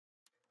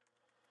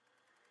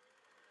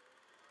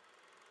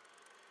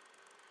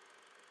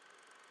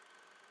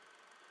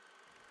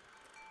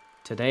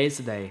Today is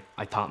the day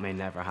I thought may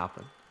never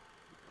happen.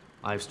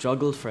 I've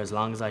struggled for as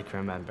long as I can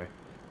remember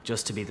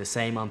just to be the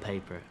same on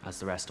paper as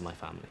the rest of my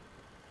family.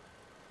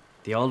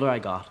 The older I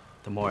got,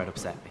 the more it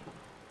upset me.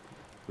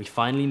 We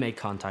finally made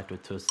contact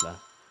with Tusla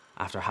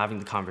after having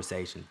the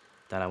conversation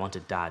that I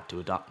wanted Dad to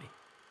adopt me.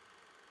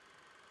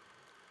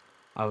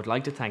 I would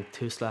like to thank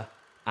Tusla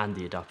and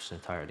the Adoption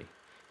Authority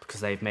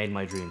because they've made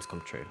my dreams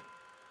come true.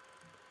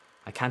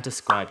 I can't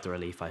describe the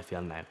relief I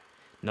feel now,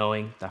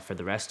 knowing that for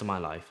the rest of my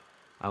life,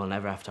 I will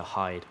never have to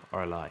hide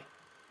or lie,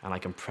 and I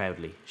can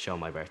proudly show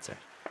my birth cert.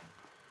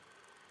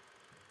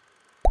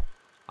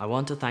 I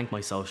want to thank my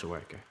social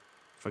worker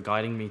for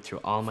guiding me through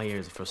all my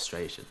years of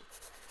frustration,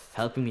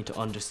 helping me to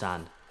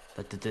understand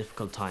that the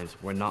difficult times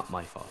were not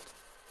my fault.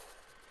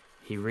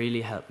 He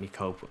really helped me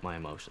cope with my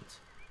emotions.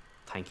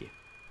 Thank you.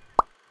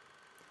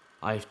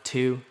 I have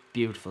two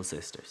beautiful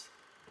sisters,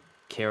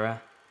 Kira,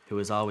 who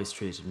has always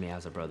treated me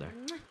as a brother,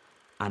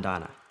 and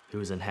Anna, who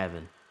is in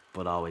heaven,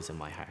 but always in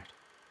my heart.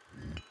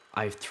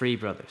 I have three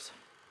brothers,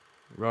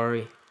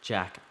 Rory,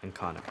 Jack, and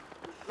Connor,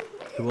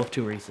 who up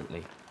to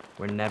recently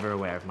were never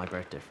aware of my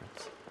birth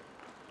difference.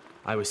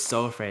 I was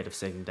so afraid of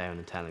sitting down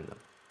and telling them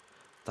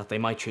that they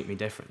might treat me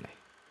differently,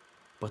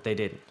 but they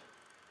didn't.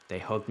 They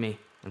hugged me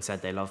and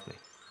said they loved me,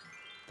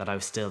 that I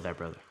was still their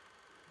brother.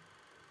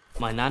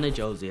 My Nana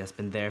Josie has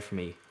been there for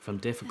me from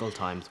difficult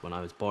times when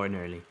I was born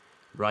early,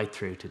 right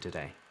through to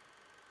today.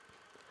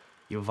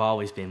 You have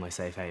always been my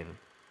safe haven.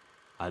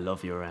 I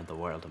love you around the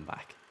world and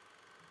back.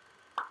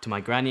 To my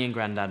Granny and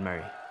Grandad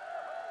Murray,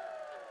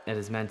 it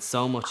has meant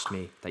so much to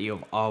me that you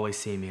have always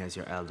seen me as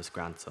your eldest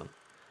grandson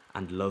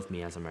and loved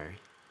me as a Murray.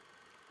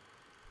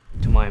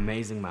 To my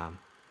amazing mum,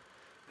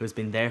 who has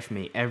been there for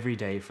me every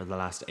day for the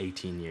last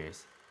 18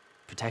 years,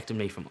 protected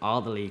me from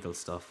all the legal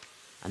stuff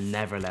and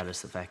never let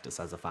us affect us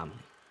as a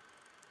family.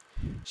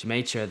 She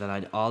made sure that I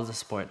had all the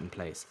support in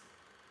place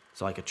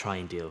so I could try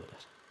and deal with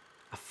it.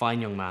 A fine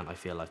young man I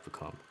feel I've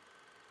become.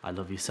 I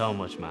love you so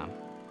much, ma'am,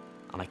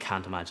 and I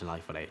can't imagine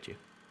life without you.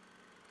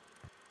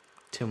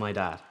 To my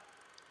dad,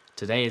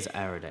 today is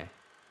our day.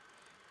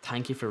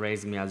 Thank you for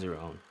raising me as your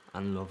own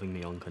and loving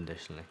me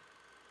unconditionally.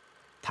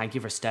 Thank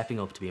you for stepping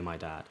up to be my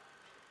dad.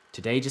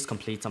 Today just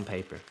completes on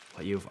paper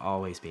what you have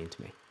always been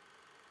to me.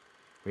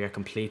 We are a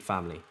complete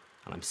family,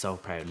 and I'm so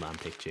proud Mum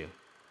picked you.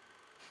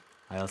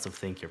 I also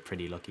think you're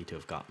pretty lucky to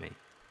have got me.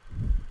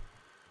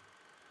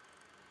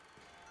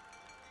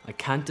 I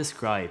can't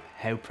describe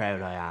how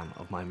proud I am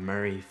of my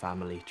Murray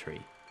family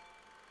tree.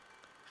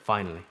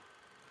 Finally,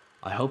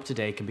 I hope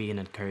today can be an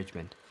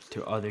encouragement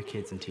to other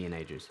kids and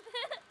teenagers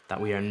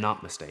that we are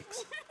not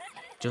mistakes.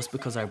 Just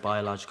because our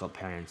biological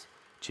parents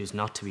choose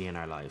not to be in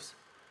our lives,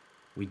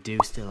 we do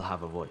still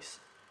have a voice.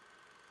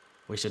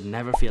 We should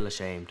never feel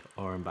ashamed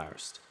or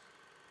embarrassed.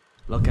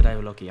 Look at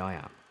how lucky I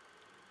am.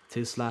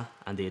 Tusla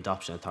and the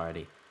Adoption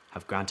Authority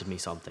have granted me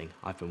something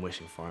I've been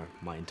wishing for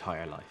my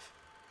entire life.